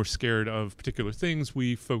we're much more scared of particular things.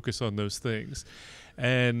 We focus on those things.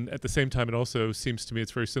 And at the same time, it also seems to me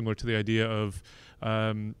it's very similar to the idea of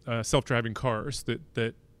self-driving cars,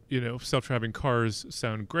 that self-driving cars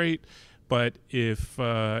sound great, but if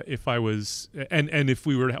I was and if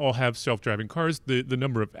we were to all have self-driving cars, the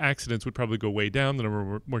number of accidents would probably go way down. The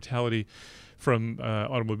number of mortality from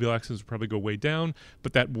automobile accidents would probably go way down.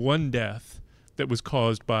 But that one death that was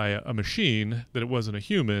caused by a machine, that it wasn't a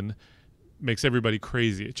human, makes everybody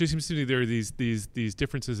crazy. It just seems to me there are these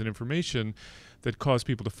differences in information that cause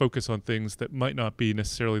people to focus on things that might not be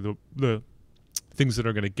necessarily the things that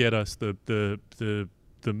are going to get us the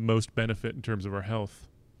most benefit in terms of our health.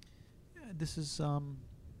 This is,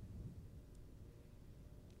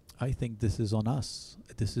 I think this is on us.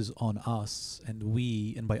 This is on us, and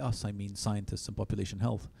we, and by us I mean scientists and population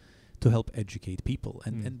health, to help educate people.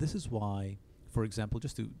 And this is why, for example,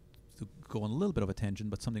 just to go on a little bit of a tangent,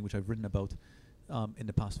 but something which I've written about in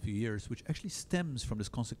the past few years, which actually stems from this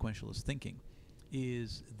consequentialist thinking,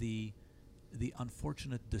 is the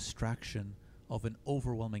unfortunate distraction of an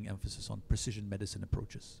overwhelming emphasis on precision medicine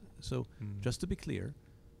approaches. So just to be clear,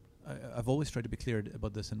 I've always tried to be clear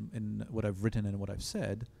about this in what I've written and what I've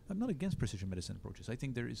said. I'm not against precision medicine approaches. I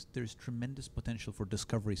think there is tremendous potential for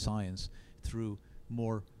discovery science through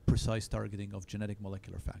more precise targeting of genetic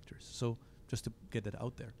molecular factors. So just to get that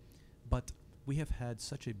out there. But we have had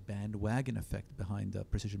such a bandwagon effect behind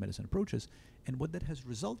precision medicine approaches, and what that has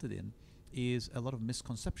resulted in is a lot of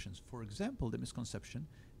misconceptions. For example, the misconception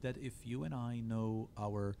that if you and I know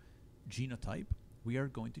our genotype, we are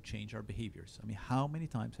going to change our behaviors. I mean, how many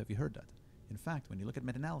times have you heard that? In fact, when you look at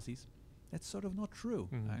meta-analyses, that's sort of not true.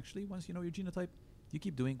 Actually, once you know your genotype, you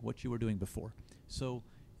keep doing what you were doing before. So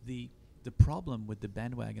the problem with the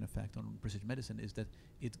bandwagon effect on precision medicine is that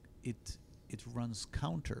it runs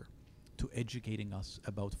counter to educating us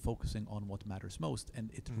about focusing on what matters most,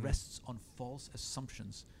 and it rests on false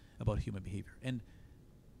assumptions about human behavior. And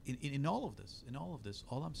in all of this,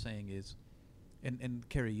 all I'm saying is, and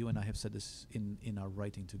Kerry, you and I have said this in our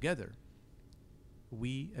writing together,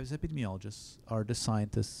 we as epidemiologists are the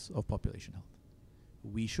scientists of population health.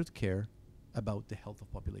 We should care about the health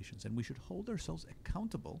of populations, and we should hold ourselves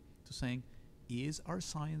accountable to saying, is our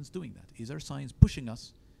science doing that? Is our science pushing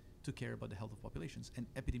us to care about the health of populations? And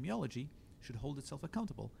epidemiology should hold itself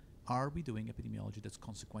accountable. Are we doing epidemiology that's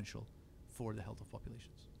consequential for the health of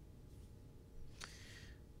populations?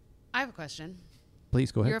 I have a question.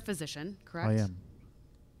 Please go ahead. You're a physician, correct? I am.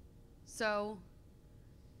 So,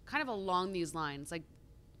 kind of along these lines, like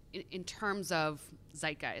in terms of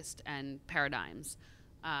zeitgeist and paradigms,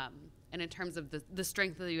 and in terms of the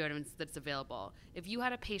strength of the evidence that's available, if you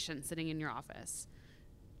had a patient sitting in your office,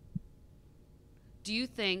 do you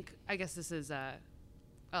think, I guess this is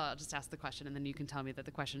I'll just ask the question and then you can tell me that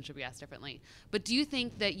the question should be asked differently. But do you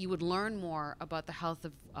think that you would learn more about the health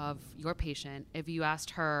of your patient if you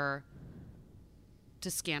asked her to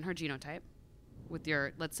scan her genotype with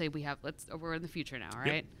your, let's say we're in the future now,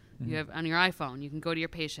 right? Yep. You have on your iPhone, you can go to your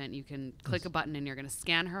patient, you can click a button and you're going to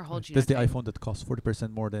scan her whole genotype. That's the iPhone that costs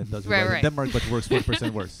 40% more than it does Right. in Denmark, but works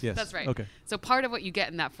 40% worse. Yes. That's right. Okay. So part of what you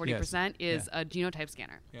get in that 40% is Yeah. a genotype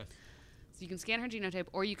scanner. Yes. So you can scan her genotype,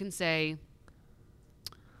 or you can say,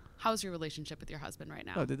 how's your relationship with your husband right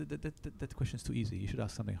now? No, that question is too easy. You should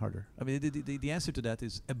ask something harder. I mean, the answer to that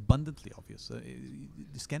is abundantly obvious.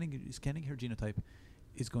 Scanning her genotype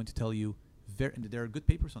is going to tell you and there are good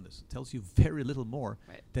papers on this. It tells you very little more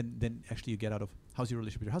than actually you get out of how's your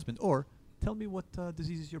relationship with your husband, or tell me what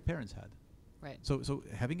diseases your parents had. Right. So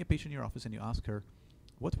having a patient in your office and you ask her,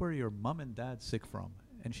 what were your mom and dad sick from?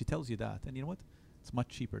 And she tells you that. And you know what? It's much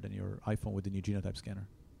cheaper than your iPhone with the new genotype scanner.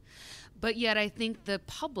 But yet I think the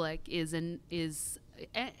public and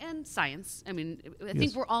science, I mean, I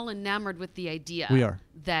think we're all enamored with the idea we are.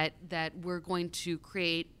 that we're going to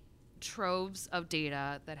create troves of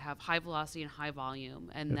data that have high velocity and high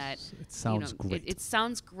volume, and that it sounds great. It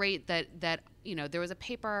sounds great that there was a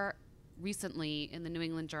paper recently in the New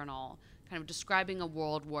England Journal kind of describing a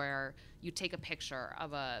world where you take a picture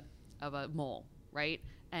of a mole, right,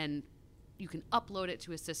 and you can upload it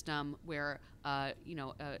to a system where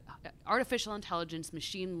artificial intelligence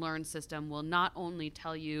machine learned system will not only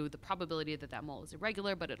tell you the probability that mole is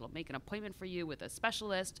irregular, but it'll make an appointment for you with a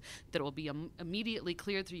specialist that will be immediately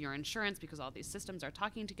cleared through your insurance, because all these systems are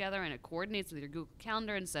talking together, and it coordinates with your Google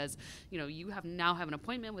Calendar and says, you now have an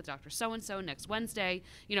appointment with Dr. So-and-so next Wednesday.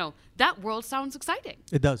 That world sounds exciting.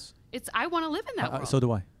 It does. I want to live in that world. So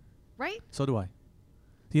do I. Right? So do I.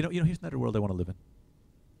 Here's another world I want to live in.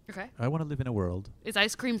 Okay. I want to live in a world. Is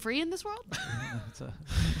ice cream free in this world?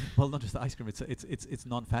 Well, not just the ice cream. It's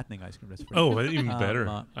non-fattening ice cream that's free. Oh, even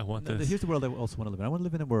better. I want this. Here's the world I also want to live in. I want to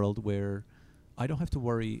live in a world where I don't have to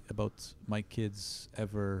worry about my kids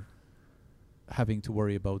ever having to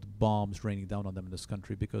worry about bombs raining down on them in this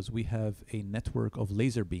country, because we have a network of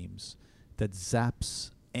laser beams that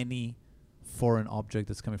zaps any foreign object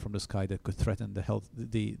that's coming from the sky that could threaten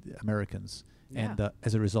the Americans. Yeah. And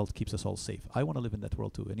as a result, keeps us all safe. I want to live in that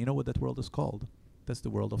world too. And you know what that world is called? That's the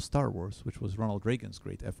world of Star Wars, which was Ronald Reagan's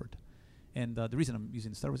great effort. And the reason I'm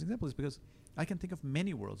using the Star Wars example is because I can think of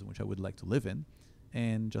many worlds in which I would like to live in.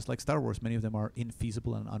 And just like Star Wars, many of them are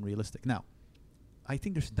infeasible and unrealistic. Now, I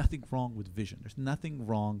think there's nothing wrong with vision. There's nothing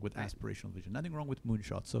wrong with aspirational vision. Nothing wrong with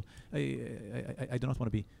moonshots. So I do not want to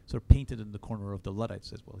be sort of painted in the corner of the Luddite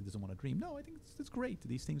says, well, he doesn't want to dream. No, I think it's great.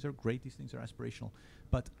 These things are great. These things are aspirational.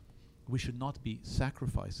 But we should not be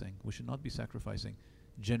sacrificing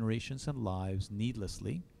generations and lives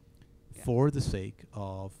needlessly for the sake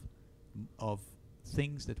of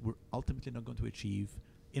things that we're ultimately not going to achieve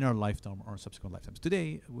in our lifetime or subsequent lifetimes.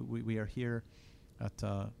 Today, we are here at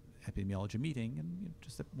epidemiology meeting, and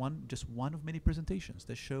just one of many presentations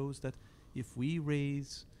that shows that if we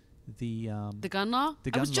raise the gun law,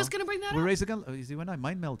 I was law, just going to bring that up. We raise the gun law. You see, when I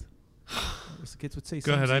mind meld. As the kids would say.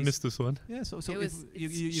 Go ahead, I missed this one. Yeah, so it was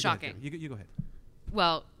you shocking. You go ahead.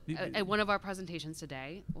 Well, at one of our presentations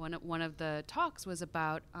today, one of the talks was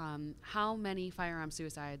about how many firearm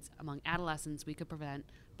suicides among adolescents we could prevent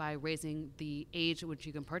by raising the age at which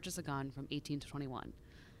you can purchase a gun from 18 to 21.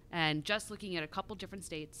 And just looking at a couple different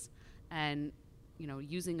states and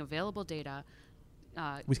using available data,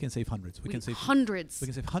 we can save hundreds. We can save hundreds. We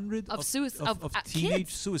can save hundreds of teenage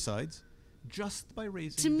kids. Suicides just by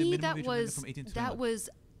raising to the me minimum age of from 18 to 21. That was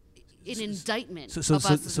an indictment of us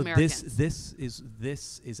as Americans.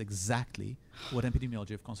 This is exactly what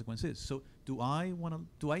epidemiology of consequence is. So do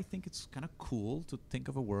I think it's kind of cool to think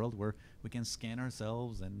of a world where we can scan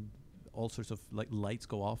ourselves and all sorts of lights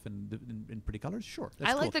go off in pretty colors? Sure, that's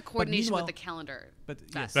I like cool. the coordination with the calendar. But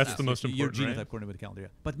yes, that's the most important, your right? genotype coordinated with the calendar. Yeah.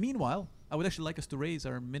 But meanwhile, I would actually like us to raise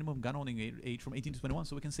our minimum gun owning age from 18 to 21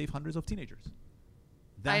 so we can save hundreds of teenagers.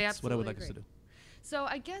 That's what I would like us to do. So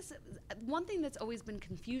I guess one thing that's always been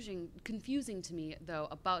confusing to me, though,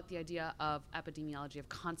 about the idea of epidemiology of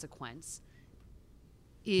consequence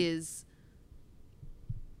is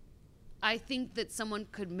I think that someone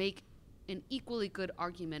could make an equally good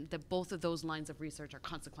argument that both of those lines of research are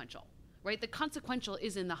consequential, right? The consequential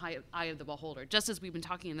is in the eye of the beholder, just as we've been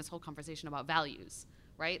talking in this whole conversation about values,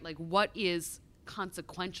 right? Like what is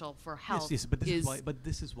consequential for health? Yes, but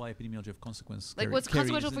this is why epidemiology of consequence. Like what's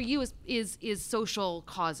consequential for you is social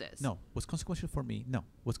causes. No, what's consequential for me? No,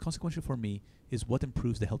 what's consequential for me is what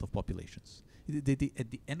improves the health of populations. At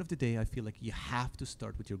the end of the day, I feel like you have to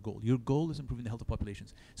start with your goal. Your goal is improving the health of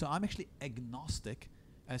populations. So I'm actually agnostic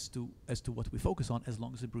as to what we focus on, as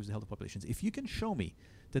long as it improves the health of populations. If you can show me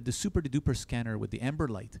that the super duper scanner with the amber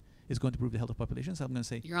light is going to improve the health of populations, I'm going to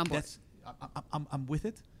say you're on board. I'm with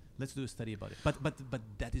it. Let's do a study about it. But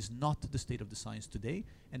that is not the state of the science today,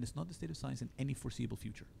 and it's not the state of science in any foreseeable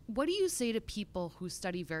future. What do you say to people who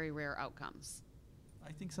study very rare outcomes?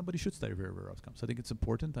 I think somebody should study very rare outcomes. I think it's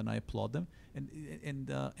important, and I applaud them. And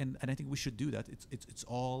I think we should do that. It's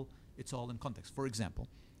all in context. For example,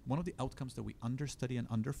 one of the outcomes that we understudy and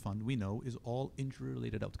underfund, we know, is all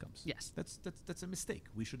injury-related outcomes. Yes. That's a mistake.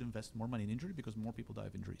 We should invest more money in injury because more people die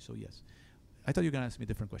of injury. So yes. I thought you were going to ask me a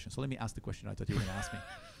different question. So let me ask the question I thought you were going to ask me,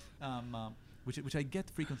 which I get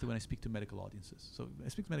frequently when I speak to medical audiences. So I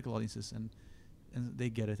speak to medical audiences and they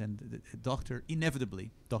get it. And the doctor,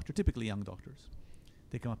 typically young doctors,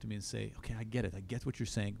 they come up to me and say, okay, I get it. I get what you're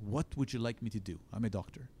saying. What would you like me to do? I'm a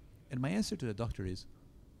doctor. And my answer to the doctor is,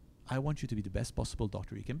 I want you to be the best possible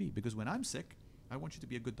doctor you can be. Because when I'm sick, I want you to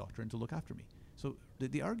be a good doctor and to look after me. So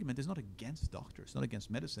the argument is not against doctors, not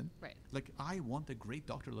against medicine. Right. Like, I want a great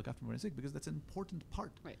doctor to look after me when I'm sick because that's an important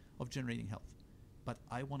part of generating health. But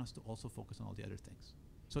I want us to also focus on all the other things.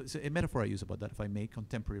 So it's a metaphor I use about that, if I may,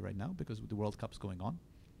 contemporary right now, because the World Cup's going on,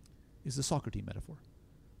 is the soccer team metaphor.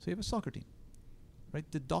 So you have a soccer team, right?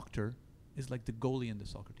 The doctor is like the goalie in the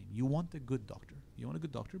soccer team. You want a good doctor. You want a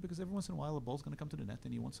good doctor because every once in a while a ball's going to come to the net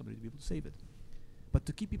and you want somebody to be able to save it. But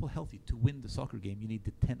to keep people healthy, to win the soccer game, you need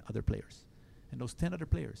the 10 other players. And those 10 other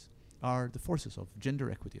players are the forces of gender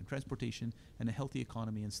equity and transportation and a healthy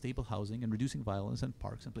economy and stable housing and reducing violence and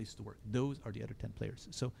parks and places to work. Those are the other 10 players.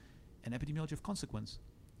 So an epidemiology of consequence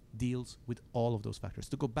deals with all of those factors.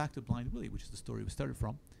 To go back to Blind Willie, which is the story we started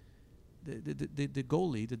from, the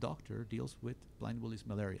goalie, the doctor, deals with Blind Willie's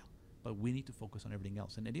malaria. But we need to focus on everything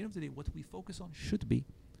else. And at the end of the day, what we focus on should be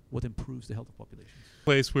what improves the health of populations.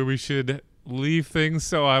 Place where we should leave things.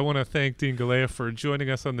 So I want to thank Dean Galea for joining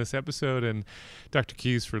us on this episode and Dr.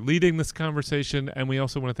 Keys for leading this conversation. And we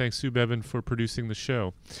also want to thank Sue Bevan for producing the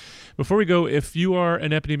show. Before we go, if you are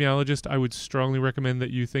an epidemiologist, I would strongly recommend that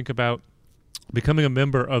you think about becoming a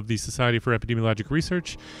member of the Society for Epidemiologic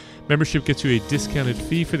Research. Membership gets you a discounted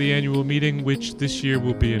fee for the annual meeting, which this year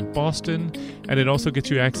will be in Boston, and it also gets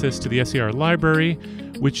you access to the SER library,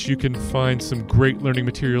 which you can find some great learning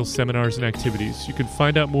materials, seminars, and activities. You can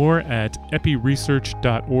find out more at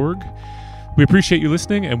epiresearch.org. We appreciate you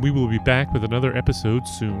listening, and we will be back with another episode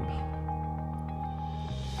soon.